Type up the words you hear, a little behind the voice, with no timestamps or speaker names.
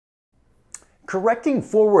correcting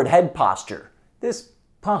forward head posture, this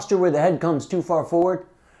posture where the head comes too far forward,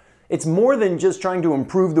 it's more than just trying to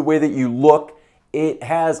improve the way that you look. It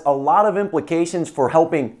has a lot of implications for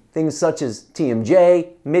helping things such as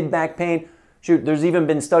TMJ, mid-back pain. Shoot, there's even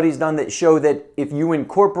been studies done that show that if you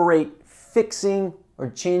incorporate fixing or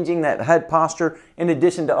changing that head posture in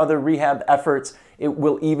addition to other rehab efforts, it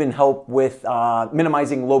will even help with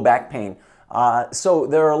minimizing low back pain. So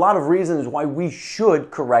there are a lot of reasons why we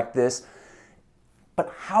should correct this, but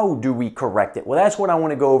how do we correct it? Well, that's what I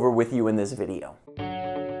want to go over with you in this video.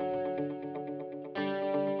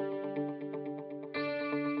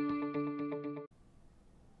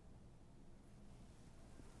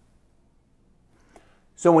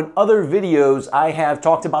 So in other videos, I have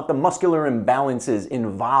talked about the muscular imbalances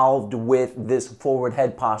involved with this forward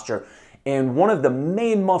head posture. And one of the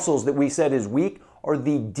main muscles that we said is weak are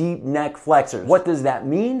the deep neck flexors. What does that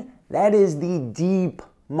mean? That is the deep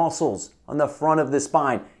muscles on the front of the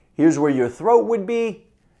spine. Here's where your throat would be.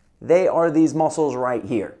 They are these muscles right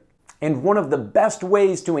here. And one of the best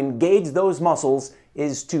ways to engage those muscles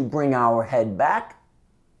is to bring our head back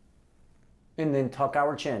and then tuck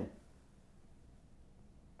our chin.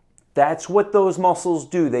 That's what those muscles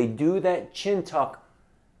do. They do that chin tuck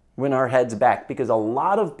when our head's back, because a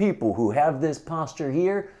lot of people who have this posture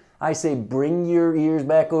here, I say bring your ears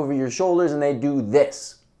back over your shoulders and they do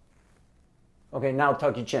this. Okay, now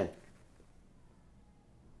tuck your chin.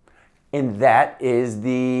 And that is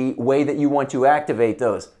the way that you want to activate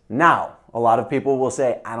those. Now, a lot of people will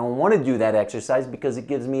say, I don't want to do that exercise because it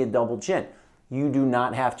gives me a double chin. You do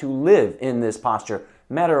not have to live in this posture.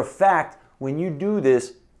 Matter of fact, when you do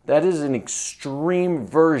this, that is an extreme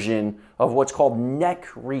version of what's called neck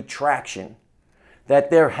retraction. That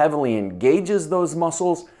there heavily engages those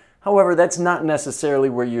muscles. However, that's not necessarily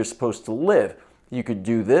where you're supposed to live. You could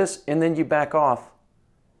do this and then you back off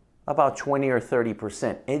about 20 or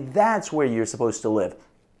 30%. And that's where you're supposed to live.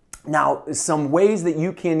 Now, some ways that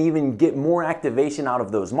you can even get more activation out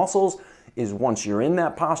of those muscles is once you're in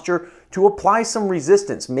that posture to apply some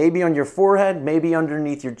resistance, maybe on your forehead, maybe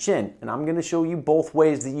underneath your chin. And I'm going to show you both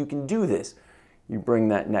ways that you can do this. You bring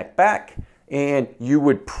that neck back and you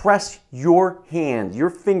would press your hands, your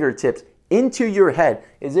fingertips into your head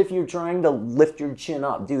as if you're trying to lift your chin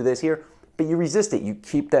up. Do this here, but you resist it. You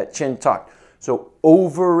keep that chin tucked. So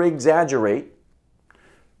over exaggerate.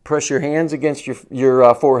 Press your hands against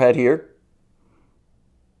your forehead here.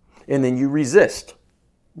 And then you resist.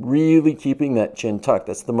 Really keeping that chin tucked.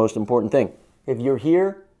 That's the most important thing. If you're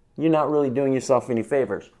here, you're not really doing yourself any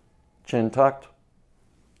favors. Chin tucked,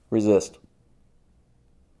 resist.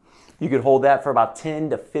 You could hold that for about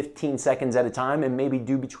 10 to 15 seconds at a time and maybe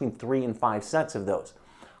do between 3 and 5 sets of those.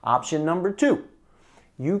 Option number 2,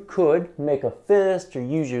 you could make a fist or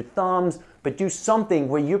use your thumbs, but do something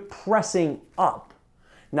where you're pressing up.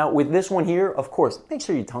 Now with this one here, of course, make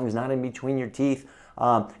sure your tongue's not in between your teeth.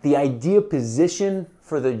 The ideal position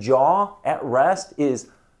for the jaw at rest is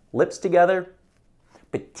lips together,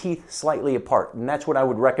 but teeth slightly apart. And that's what I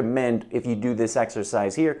would recommend if you do this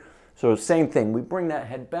exercise here. So same thing, we bring that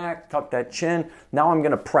head back, tuck that chin. Now I'm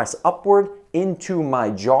gonna press upward into my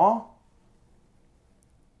jaw.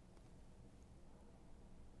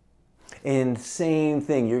 And same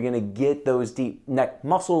thing, you're gonna get those deep neck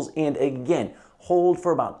muscles. And again, hold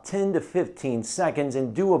for about 10 to 15 seconds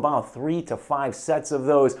and do about 3 to 5 sets of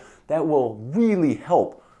those. That will really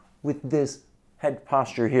help with this head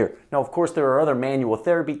posture here. Now, of course, there are other manual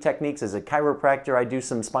therapy techniques. As a chiropractor, I do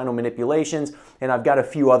some spinal manipulations, and I've got a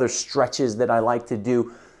few other stretches that I like to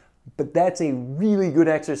do. But that's a really good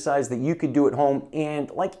exercise that you could do at home. And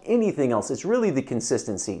like anything else, it's really the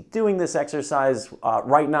consistency. Doing this exercise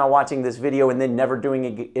right now, watching this video, and then never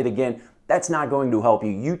doing it again, that's not going to help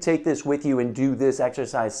you. You take this with you and do this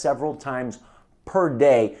exercise several times per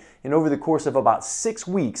day. And over the course of about 6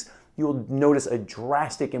 weeks, you'll notice a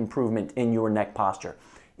drastic improvement in your neck posture.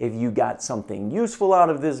 If you got something useful out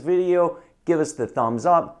of this video, give us the thumbs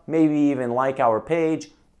up, maybe even like our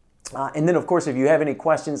page. And then, of course, if you have any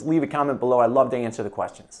questions, leave a comment below. I'd love to answer the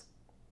questions.